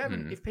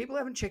if people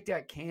haven't checked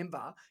out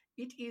Canva,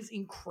 it is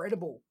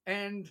incredible.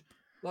 And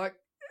I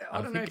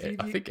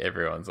think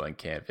everyone's on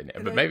Canva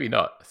now, but maybe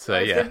not. So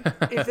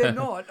if they're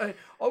not, I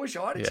wish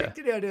I'd have checked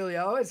it out earlier.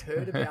 I always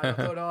heard about it.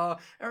 I thought,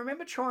 I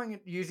remember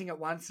using it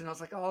once, and I was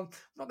like, I'm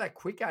not that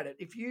quick at it.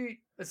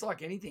 It's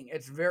like anything.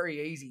 It's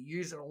very easy.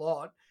 Use it a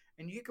lot,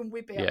 and you can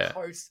whip out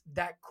posts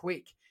that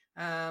quick.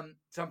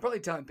 So I'm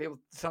probably telling people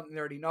something they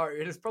already know.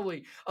 It is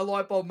probably a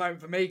light bulb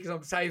moment for me because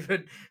I'm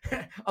saving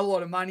a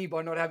lot of money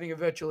by not having a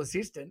virtual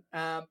assistant.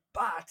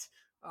 But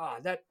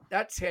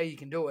that's how you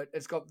can do it.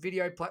 It's got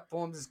video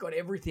platforms. It's got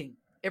everything,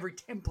 every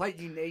template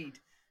you need.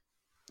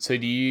 So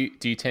do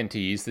you tend to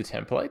use the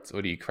templates,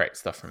 or do you create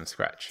stuff from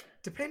scratch?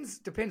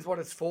 Depends what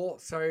it's for.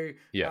 So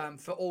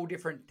for all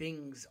different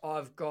things,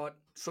 I've got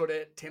sort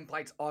of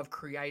templates I've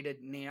created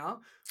now.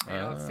 And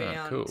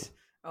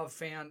I've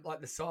found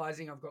like the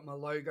sizing. I've got my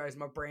logos,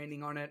 my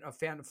branding on it. I've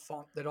found a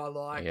font that I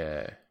like.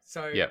 Yeah.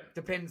 So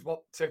depends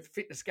what. So for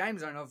Fitness Game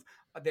Zone,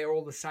 they're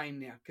all the same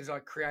now because I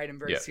create them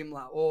very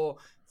similar. Or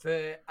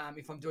for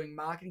if I'm doing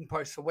marketing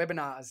posts for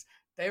webinars,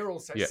 they're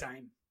also the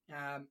same.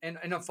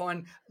 And I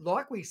find,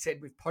 like we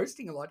said, with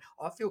posting a lot,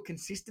 I feel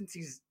consistency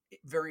is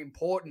very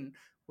important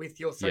with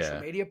your social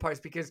media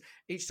posts, because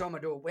each time I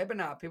do a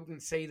webinar, people can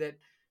see that,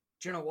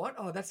 do you know what?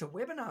 Oh, that's a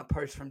webinar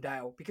post from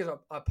Dale, because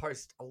I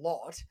post a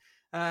lot.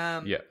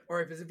 Yeah.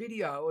 or if it's a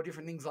video or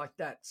different things like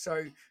that.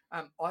 So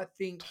I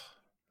think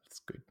That's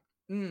good.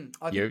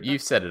 I think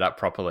You've set it up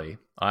properly.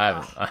 I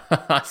haven't.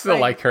 Ah, I still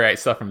mate, like create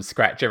stuff from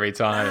scratch every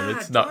time, and nah,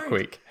 it's not don't.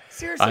 quick. I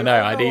Seriously, know.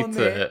 I'll I go need on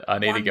there to. I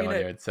need to 1 go on there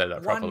minute, and set it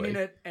up 1 properly.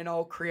 minute, and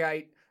I'll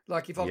create,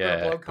 like, if I've got a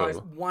Yeah. blog post,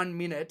 Cool. 1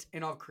 minute,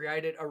 and I've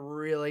created a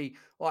really,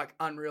 like,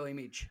 unreal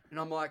image. And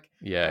I'm like,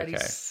 Yeah. that is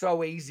Okay.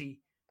 so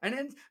easy.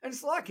 And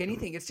it's like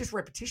anything, it's just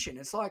repetition.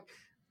 It's like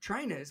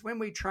trainers, when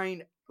we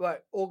train,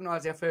 like,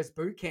 organize our first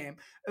boot camp,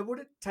 it would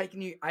have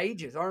taken you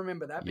ages. I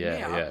remember that. But Yeah.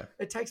 now Yeah.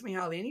 it takes me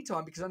hardly any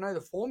time because I know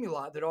the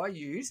formula that I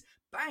use.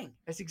 Bang,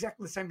 it's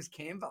exactly the same as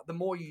Canva. The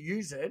more you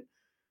use it,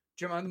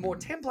 do you know, the more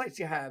templates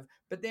you have,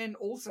 but then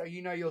also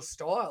you know your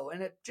style,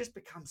 and it just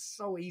becomes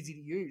so easy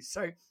to use.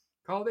 So,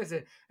 Kyle, there's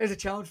a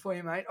challenge for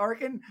you, mate. I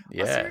reckon. I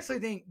Yeah. seriously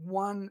think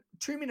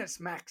 1-2 minutes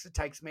max it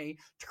takes me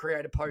to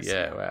create a post.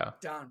 Yeah. now. Wow.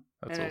 Done.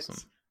 That's And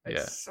awesome.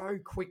 It's so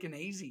quick and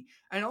easy,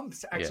 and I'm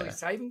actually Yeah.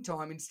 saving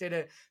time instead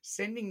of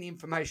sending the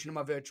information to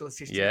my virtual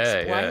assistant, Yeah.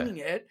 explaining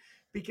it.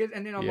 Because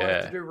and then I might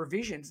have to Yeah. do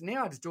revisions.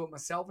 Now I just do it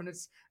myself, and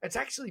it's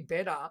actually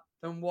better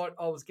than what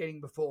I was getting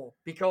before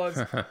because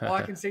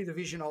I can see the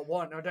vision I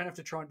want. And I don't have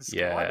to try and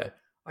describe Yeah. it.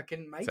 I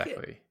can make it.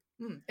 Exactly.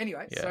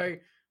 Anyway, Yeah. so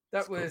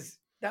That's cool.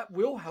 that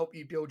will help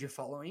you build your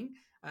following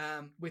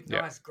with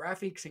Yeah. nice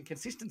graphics and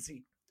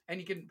consistency,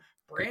 and you can Good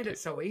brand it tip.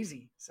 so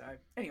easy. So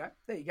anyway,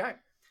 there you go.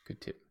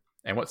 Good tip.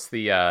 And what's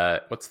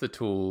the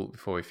tool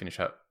before we finish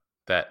up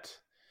that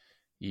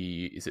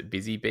is it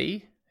Busy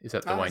Bee? Is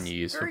that the one you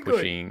use for very good.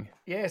 pushing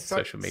Yeah,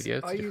 social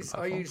media to I different use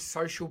platforms?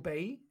 Social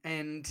Bee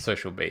and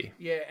Social Bee.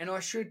 yeah, and I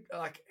should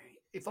like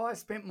if I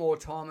spent more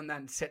time on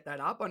that and set that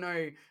up. I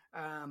know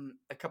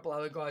a couple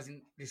other guys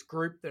in this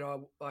group that I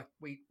like.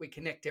 We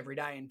connect every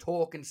day and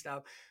talk and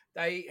stuff.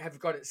 They have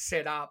got it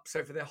set up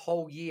so for the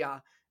whole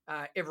year,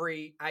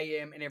 every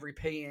AM and every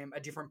PM,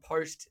 a different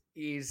post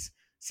is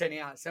sent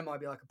out. So it might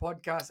be like a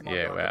podcast, it might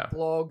be like a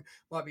blog,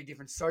 might be a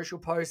different social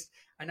post,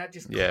 and that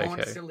just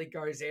constantly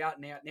goes out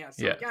and out and out.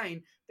 So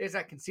again, there's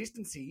that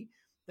consistency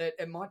that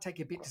it might take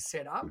a bit to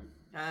set up.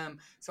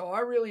 So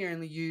I really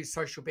only use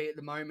Social Bee at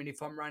the moment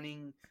if I'm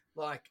running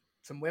like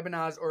some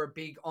webinars or a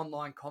big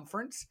online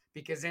conference,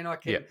 because then I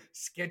can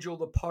schedule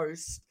the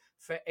posts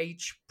for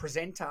each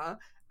presenter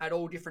at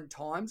all different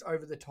times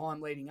over the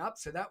time leading up.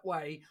 So that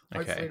way,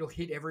 hopefully it'll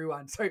hit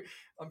everyone. So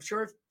I'm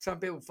sure if some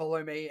people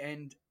follow me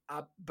and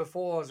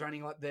before I was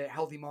running like the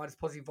Healthy Minds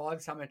Positive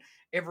Vibes Summit,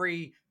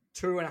 every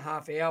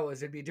 2.5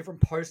 hours, there'd be a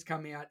different post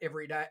coming out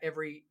every day,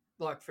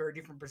 like for a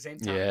different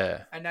presenter.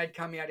 Yeah. And they'd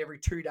come out every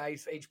 2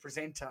 days for each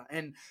presenter.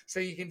 And so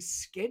you can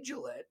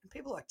schedule it. And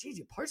people are like, geez,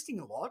 you're posting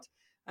a lot.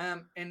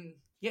 And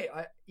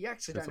yeah, you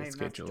actually don't even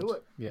have to do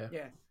it. Yeah.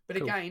 Yeah. But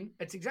again,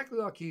 it's exactly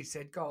like you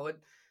said, Cole,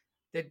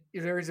 that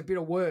there is a bit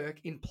of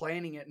work in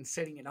planning it and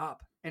setting it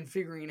up and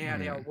figuring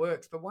out how it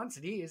works. But once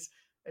it is,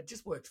 it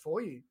just works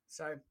for you.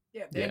 So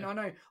yeah, then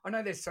I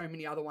know there's so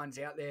many other ones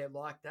out there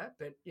like that,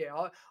 but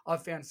yeah,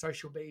 I've found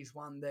Social Bee's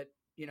one that,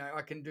 you know,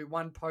 I can do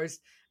one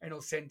post and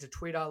it'll send to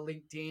Twitter,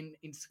 LinkedIn,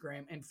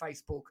 Instagram, and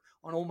Facebook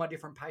on all my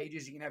different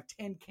pages. You can have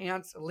 10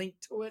 counts, a link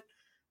to it.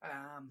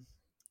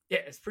 Yeah,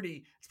 it's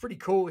pretty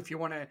cool if you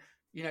want to,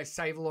 you know,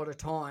 save a lot of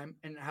time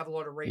and have a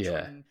lot of reach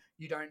when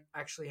you don't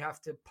actually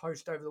have to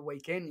post over the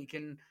weekend. You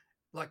can,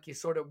 like, you're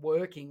sort of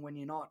working when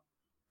you're not.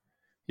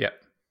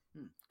 Yep.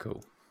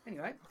 Cool.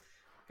 Anyway,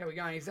 how are we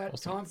going? Is that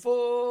time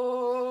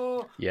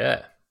for...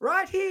 Yeah.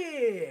 Right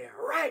here,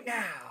 right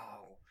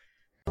now.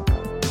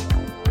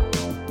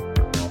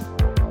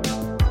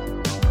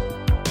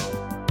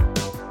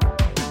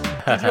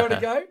 Did you want to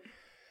go?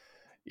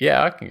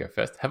 Yeah, I can go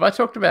first. Have I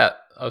talked about...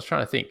 I was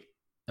trying to think,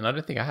 and I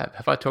don't think I have.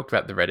 Have I talked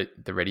about the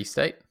Ready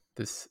State,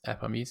 this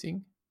app I'm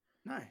using?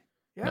 No.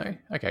 Yeah. No?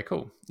 Okay,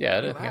 cool. Yeah,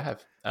 I don't think I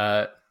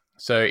have.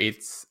 So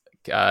it's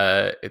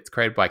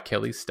created by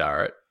Kelly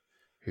Starrett,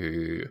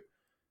 who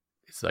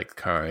is like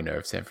the co-owner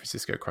of San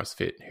Francisco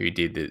CrossFit, who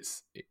did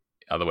this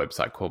other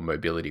website called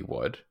Mobility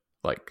WOD.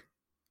 Like,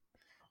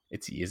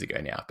 it's years ago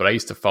now, but I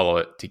used to follow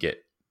it to get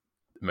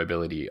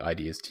mobility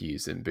ideas to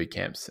use in boot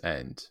camps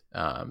and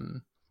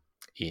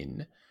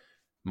in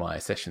my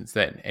sessions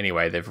then.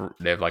 Anyway,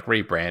 they've like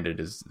rebranded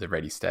as the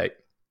Ready State.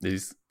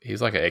 He's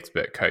like an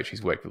expert coach.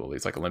 He's worked with all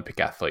these like Olympic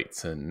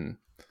athletes and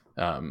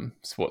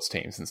sports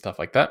teams and stuff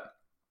like that.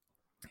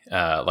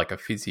 Like a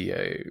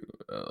physio,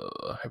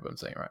 I hope I'm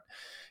saying it right.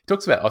 He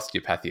talks about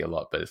osteopathy a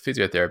lot, but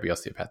physiotherapy,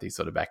 osteopathy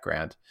sort of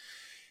background.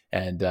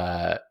 And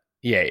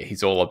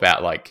he's all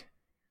about like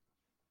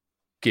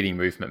getting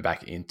movement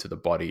back into the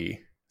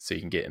body so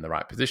you can get in the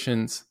right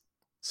positions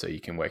so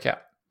you can work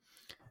out.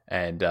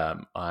 And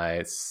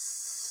I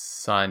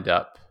signed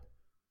up,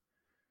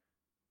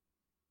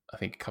 I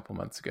think a couple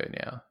months ago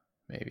now,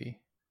 maybe.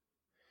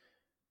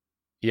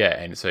 Yeah,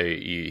 and so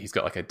he's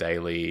got like a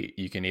daily,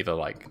 you can either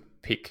like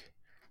pick,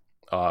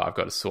 I've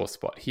got a sore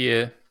spot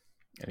here,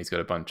 and he's got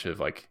a bunch of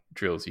like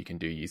drills you can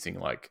do using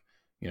like,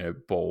 you know,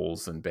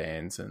 balls and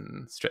bands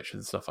and stretches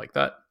and stuff like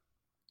that.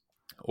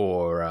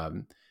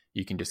 Or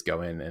you can just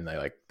go in and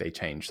they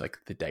change like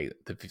the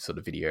sort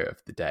of video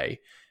of the day,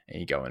 and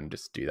you go in and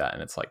just do that,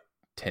 and it's like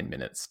 10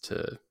 minutes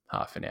to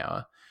half an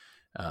hour.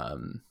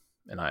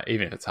 And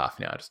even if it's half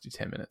an hour, I just do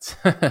 10 minutes.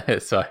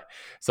 so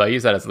I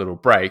use that as a little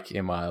break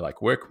in my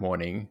like work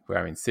morning where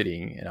I'm in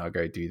sitting, and I'll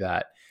go do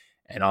that.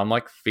 And I'm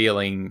like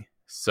feeling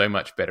so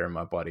much better in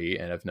my body.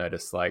 And I've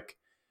noticed like,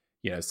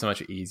 so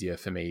much easier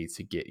for me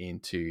to get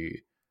into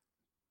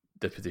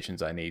the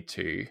positions I need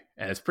to.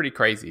 And it's pretty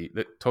crazy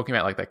that talking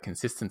about like that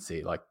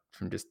consistency, like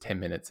from just 10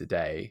 minutes a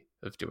day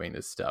of doing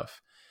this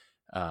stuff.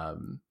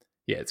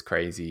 It's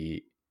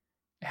crazy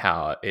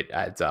how it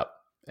adds up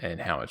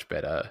and how much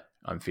better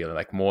I'm feeling,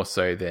 like more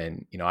so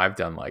than, I've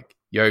done like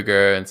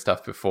yoga and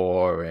stuff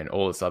before and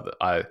all this other,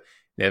 I've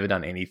never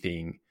done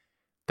anything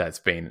that's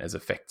been as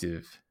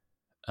effective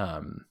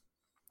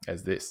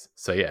as this.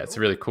 So yeah, it's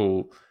really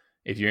cool.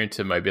 If you're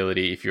into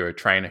mobility, if you're a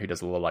trainer who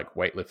does a lot of like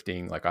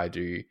weightlifting like I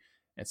do,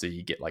 and so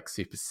you get like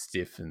super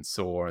stiff and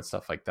sore and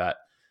stuff like that,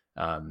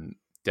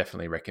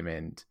 definitely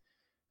recommend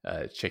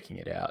checking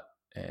it out.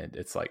 And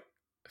it's like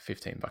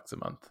 $15 a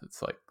month.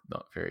 It's like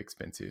not very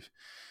expensive.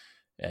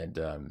 And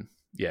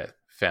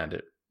found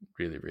it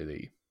really,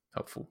 really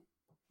helpful.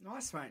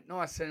 Nice, mate.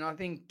 Nice. And I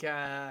think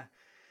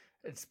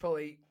it's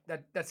probably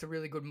that's a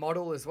really good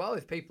model as well.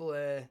 If people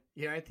are,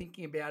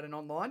 thinking about an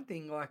online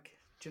thing, like,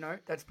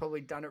 that's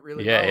probably done it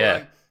really well.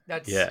 Yeah.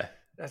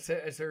 That's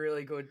a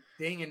really good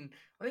thing. And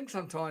I think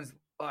sometimes,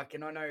 like,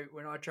 and I know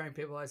when I train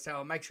people, I say,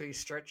 make sure you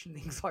stretch and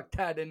things like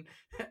that. And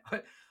do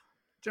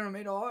you know what I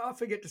mean? I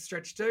forget to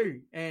stretch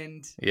too.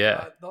 And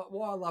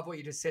why I love what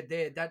you just said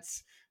there,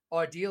 that's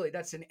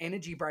an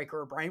energy break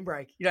or a brain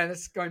break.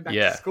 That's going back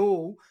to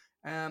school.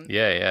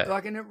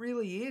 Like, and it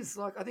really is.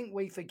 Like, I think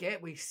we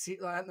forget, we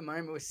sit, like, at the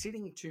moment, we're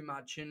sitting too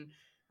much and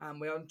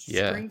we're on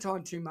screen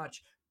time too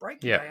much.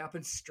 Break your day up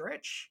and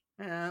stretch.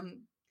 That's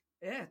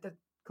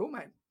cool,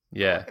 mate.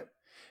 Yeah. Like it.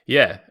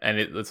 Yeah. And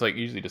it's like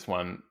usually just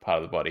one part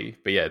of the body,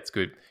 but yeah, it's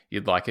good.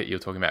 You'd like it. You were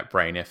talking about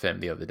Brain FM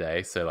the other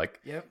day. So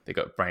like they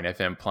got Brain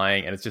FM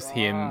playing and it's just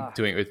him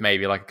doing it with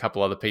maybe like a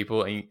couple other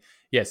people. And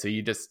so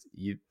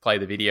you play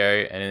the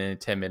video and in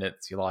 10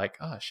 minutes you're like,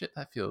 oh shit,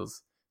 that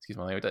feels, excuse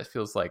my language, that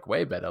feels like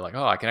way better. Like,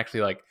 oh, I can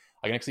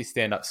actually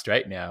stand up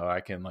straight now, or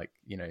I can like,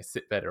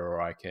 sit better,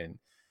 or I can,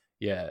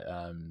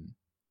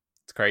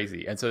 it's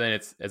crazy. And so then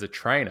it's, as a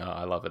trainer,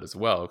 I love it as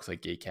well because I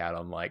geek out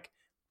on like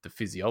the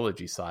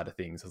physiology side of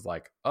things. It's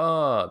like,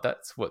 oh,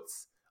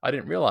 I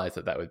didn't realize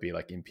that would be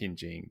like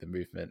impinging the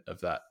movement of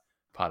that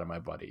part of my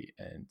body.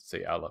 And so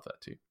I love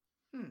that too.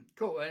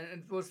 Cool.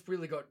 And it's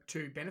really got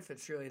two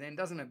benefits really then,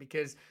 doesn't it?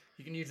 Because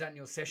you can use that in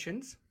your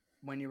sessions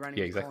when you're running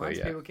with clients,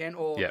 people can,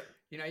 or, you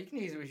can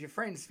use it with your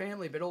friends,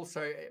 family, but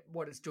also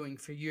what it's doing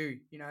for you.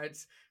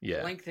 It's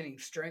lengthening,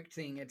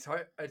 strengthening. It's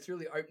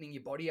really opening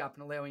your body up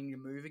and allowing you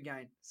to move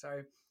again.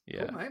 So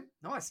cool, mate.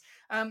 Nice.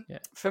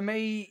 For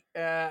me,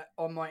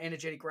 on my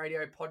Energetic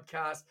Radio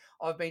podcast,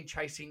 I've been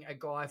chasing a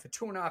guy for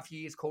 2.5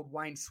 years called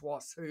Wayne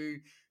Swass, who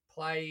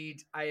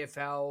played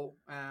AFL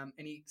and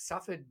he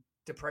suffered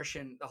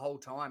depression the whole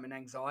time and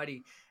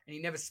anxiety, and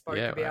he never spoke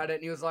about it.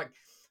 And he was like,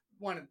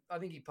 I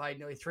think he played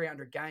nearly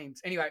 300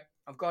 games. Anyway,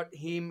 I've got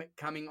him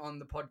coming on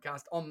the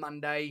podcast on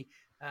Monday.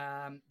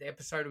 The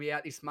episode will be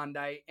out this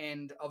Monday,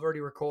 and I've already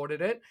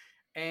recorded it,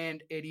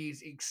 and it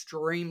is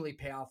extremely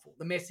powerful.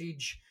 The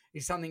message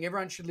is something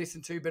everyone should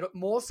listen to, but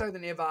more so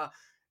than ever,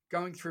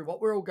 going through what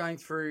we're all going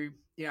through,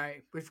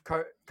 with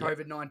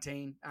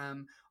COVID-19,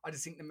 I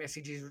just think the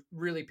message is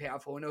really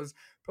powerful. And it was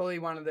probably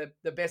one of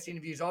the best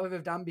interviews I've ever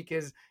done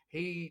because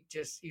he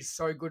just is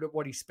so good at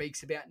what he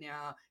speaks about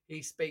now.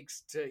 He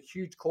speaks to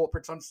huge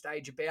corporates on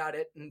stage about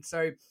it. And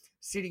so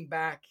sitting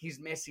back, his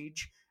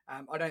message,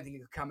 I don't think it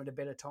could come at a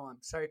better time.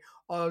 So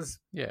cool.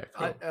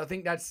 I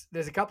think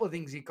there's a couple of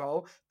things you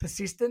call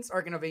persistence. I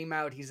reckon I've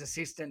emailed his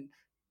assistant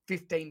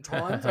 15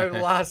 times over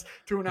the last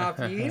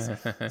 2.5 years.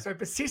 So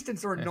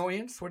persistence or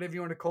annoyance, whatever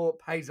you want to call it,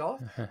 pays off.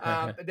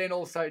 But then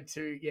also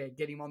to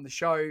get him on the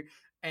show.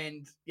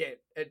 And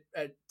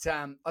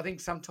I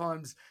think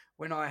sometimes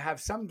when I have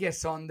some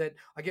guests on that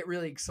I get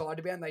really excited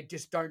about and they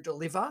just don't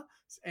deliver.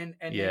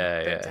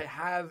 To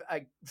have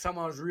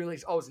someone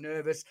I was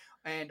nervous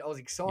and I was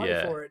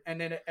excited for it, and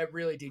then it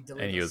really did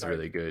deliver. And he was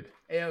really good.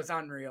 It was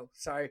unreal.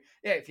 So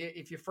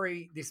if you're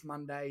free this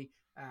Monday,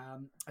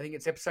 I think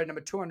it's episode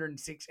number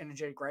 206,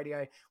 Energetic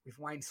Radio with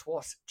Wayne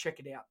Swass. Check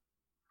it out.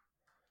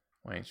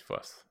 Wayne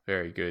Swass,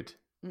 very good.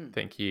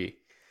 Thank you.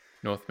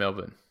 North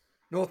Melbourne,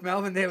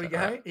 there we go.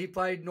 Right? He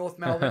played North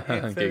Melbourne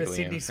and for the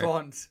Sydney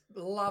Swans.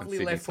 Lovely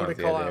left-footer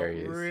Kyle.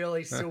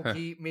 Really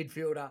silky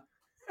midfielder.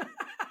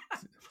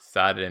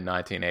 Started in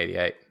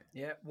 1988.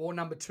 Yeah, war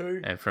number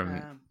 2. And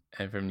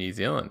from New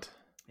Zealand.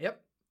 Yep.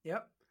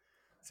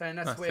 So and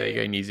that's nice. Where there you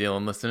go, New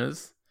Zealand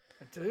listeners.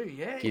 I do,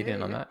 Get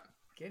in on that.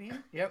 Get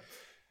in, yep.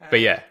 But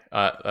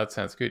that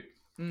sounds good.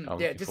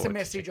 Just a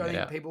message I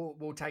think people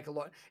will take a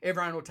lot.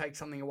 Everyone will take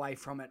something away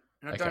from it.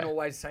 And I don't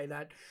always say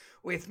that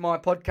with my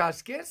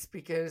podcast guests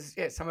because,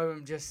 some of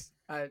them just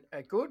are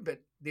good,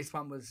 but this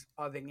one was,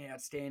 I think,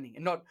 outstanding.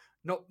 And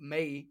not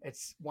me,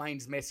 it's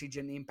Wayne's message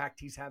and the impact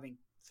he's having.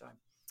 So,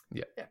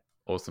 yeah.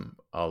 Awesome.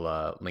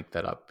 I'll link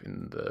that up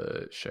in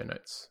the show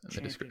notes and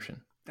the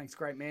description. Thanks,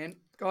 great man.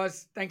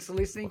 Guys, thanks for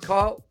listening.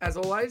 Kyle, as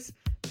always,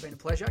 it's been a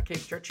pleasure. Keep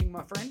stretching,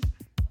 my friend.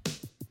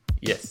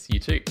 Yes,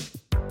 you too.